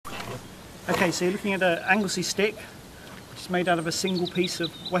Okay, so you're looking at an Anglesey Stick, which is made out of a single piece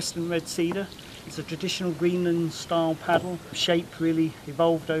of western red cedar. It's a traditional Greenland style paddle. Shape really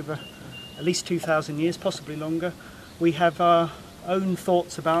evolved over at least 2,000 years, possibly longer. We have our own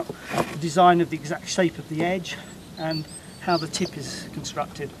thoughts about the design of the exact shape of the edge and how the tip is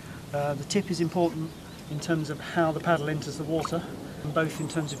constructed. The tip is important in terms of how the paddle enters the water, both in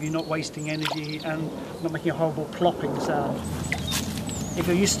terms of you not wasting energy and not making a horrible plopping sound. If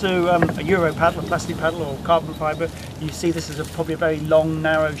you're used to a Euro paddle, a plastic paddle or carbon fibre, you see this as probably a very long,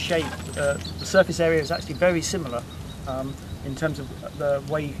 narrow shape. The surface area is actually very similar in terms of the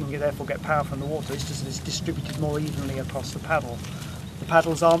way you can therefore get power from the water. It's just it's distributed more evenly across the paddle. The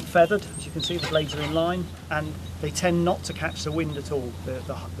paddles aren't feathered, as you can see, the blades are in line, and they tend not to catch the wind at all.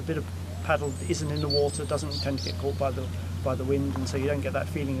 The bit of paddle isn't in the water, doesn't tend to get caught by the wind, and so you don't get that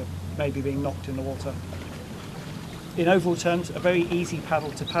feeling of maybe being knocked in the water. In overall terms, a very easy paddle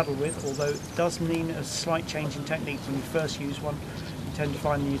to paddle with, although it does mean a slight change in technique. When you first use one, you tend to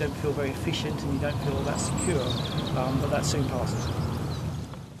find that you don't feel very efficient and you don't feel that secure, but that soon passes.